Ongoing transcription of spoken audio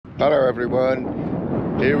Hello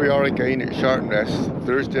everyone, here we are again at Sharpness,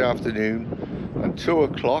 Thursday afternoon, and 2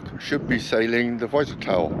 o'clock should be sailing the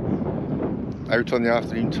Wesertal out on the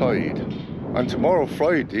afternoon tide. And tomorrow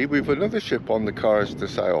Friday we've another ship on the cars to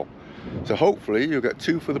sail, so hopefully you'll get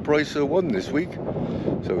two for the price of one this week,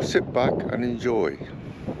 so sit back and enjoy.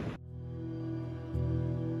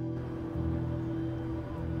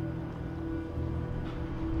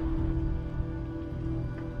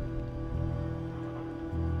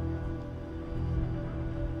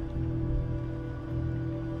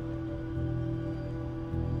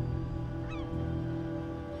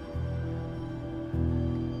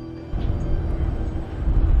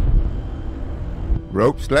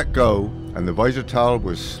 Ropes let go and the Wesertal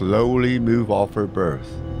will slowly move off her berth.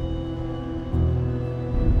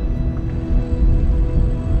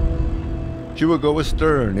 She will go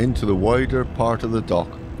astern into the wider part of the dock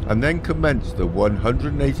and then commence the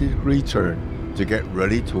 180-degree turn to get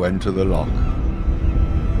ready to enter the lock.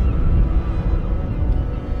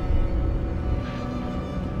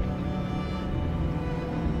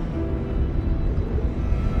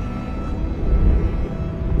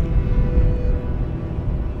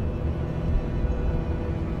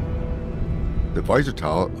 The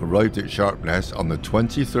Wesertal arrived at Sharpness on the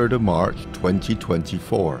 23rd of March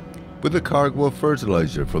 2024 with a cargo of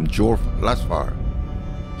fertiliser from Jorf Lasvar.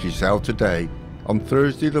 She sailed today on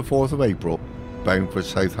Thursday the 4th of April bound for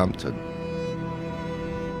Southampton.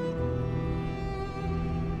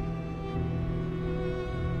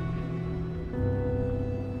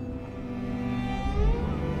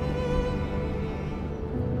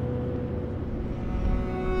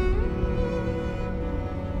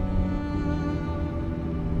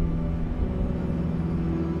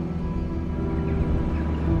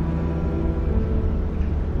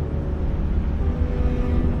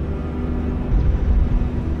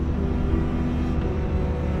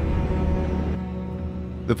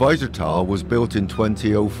 The Wesertal was built in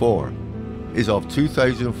 2004, is of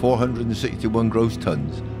 2,461 gross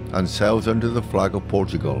tons and sails under the flag of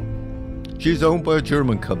Portugal. She is owned by a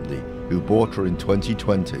German company who bought her in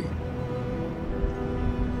 2020.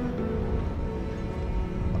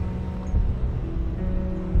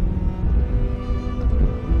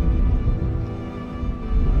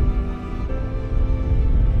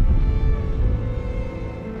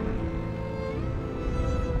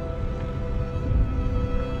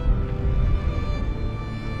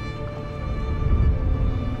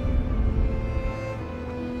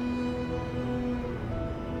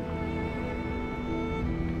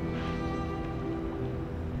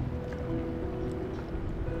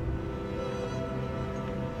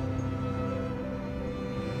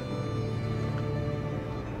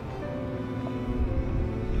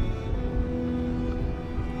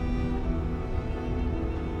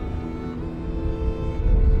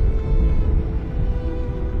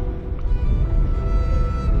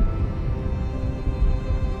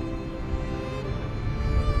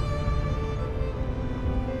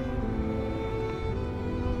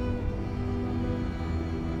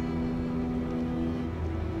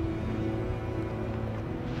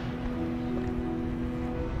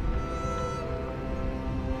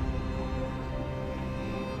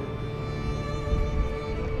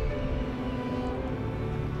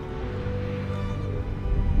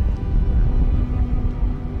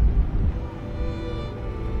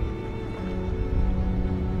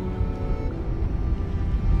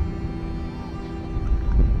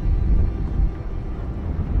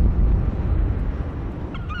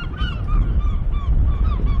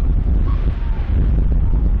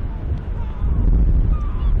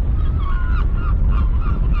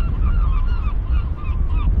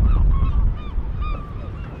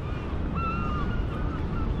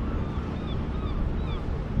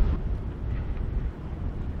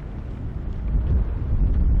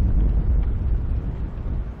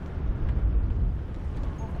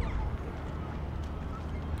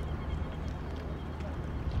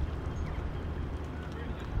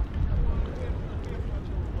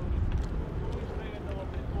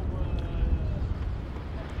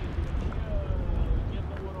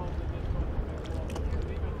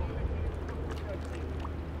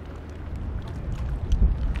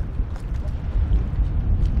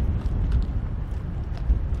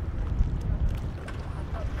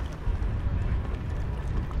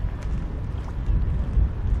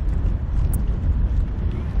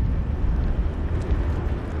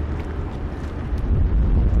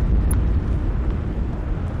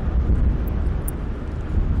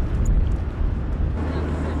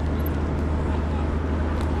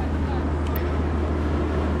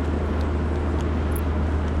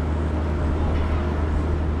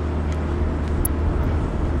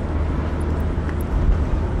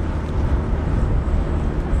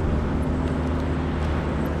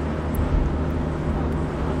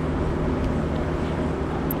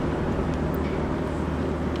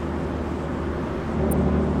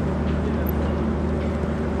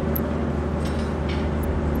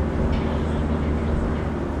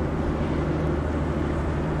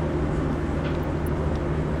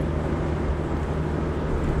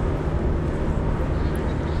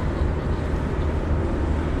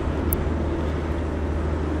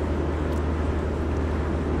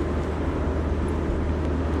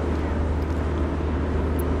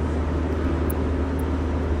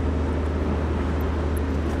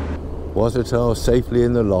 Wesertal safely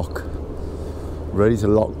in the lock, ready to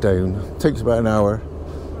lock down. Takes about an hour,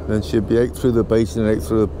 then she'll be out through the basin and out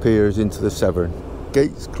through the piers into the Severn.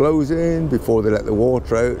 Gates closing before they let the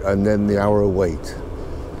water out, and then the hour wait.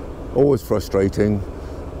 Always frustrating,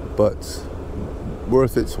 but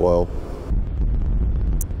worth its while.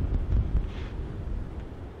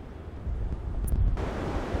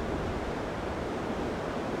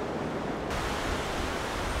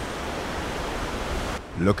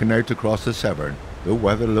 Looking out across the Severn, the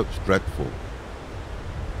weather looks dreadful.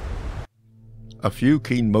 A few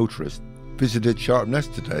keen motorists visited Sharpness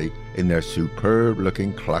today in their superb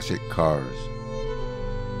looking classic cars.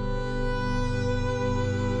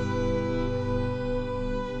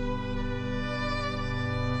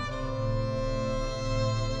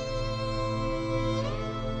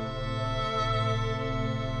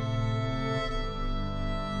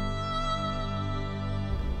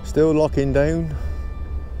 Still locking down.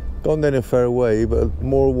 Gone down a fair way, but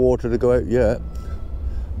more water to go out yet.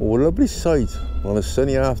 Oh, a lovely sight on a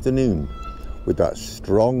sunny afternoon with that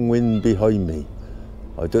strong wind behind me.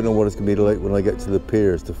 I don't know what it's going to be like when I get to the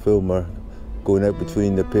piers to film her going out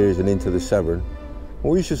between the piers and into the Severn.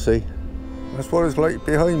 Well, we shall see. That's what it's like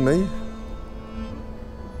behind me.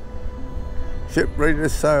 Ship ready to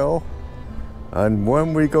sail. And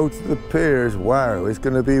when we go to the piers, wow, it's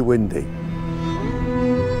going to be windy.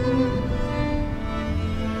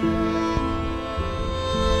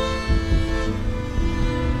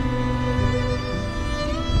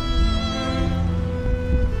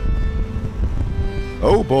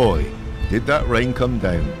 Oh boy, did that rain come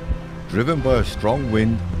down, driven by a strong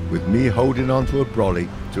wind with me holding onto a brolly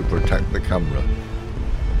to protect the camera.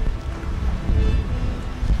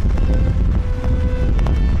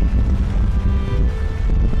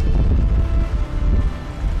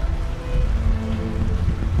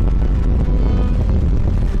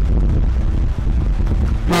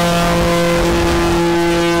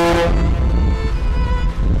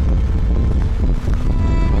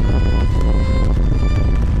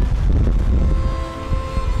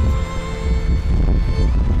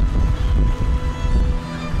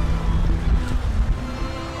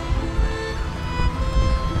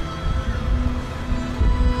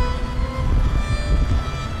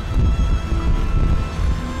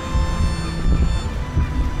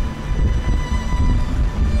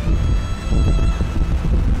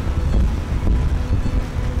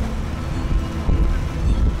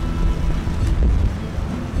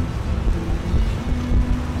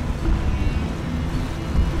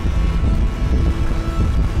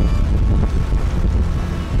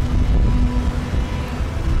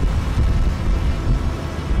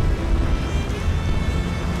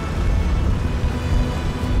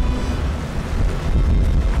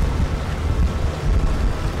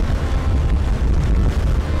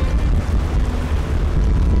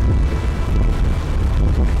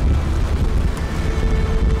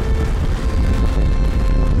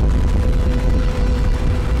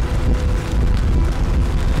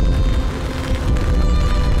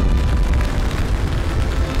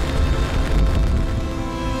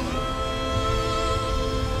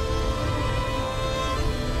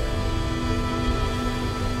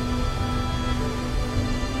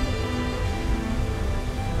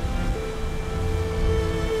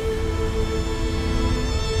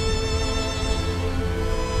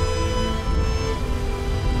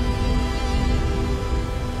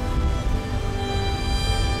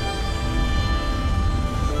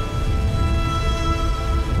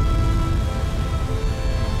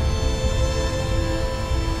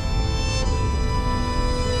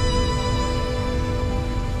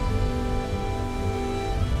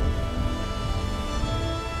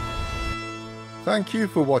 Thank you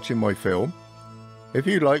for watching my film. If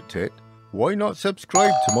you liked it, why not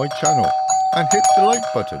subscribe to my channel and hit the like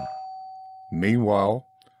button. Meanwhile,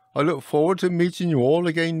 I look forward to meeting you all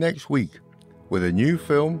again next week with a new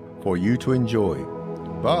film for you to enjoy.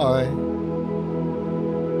 Bye.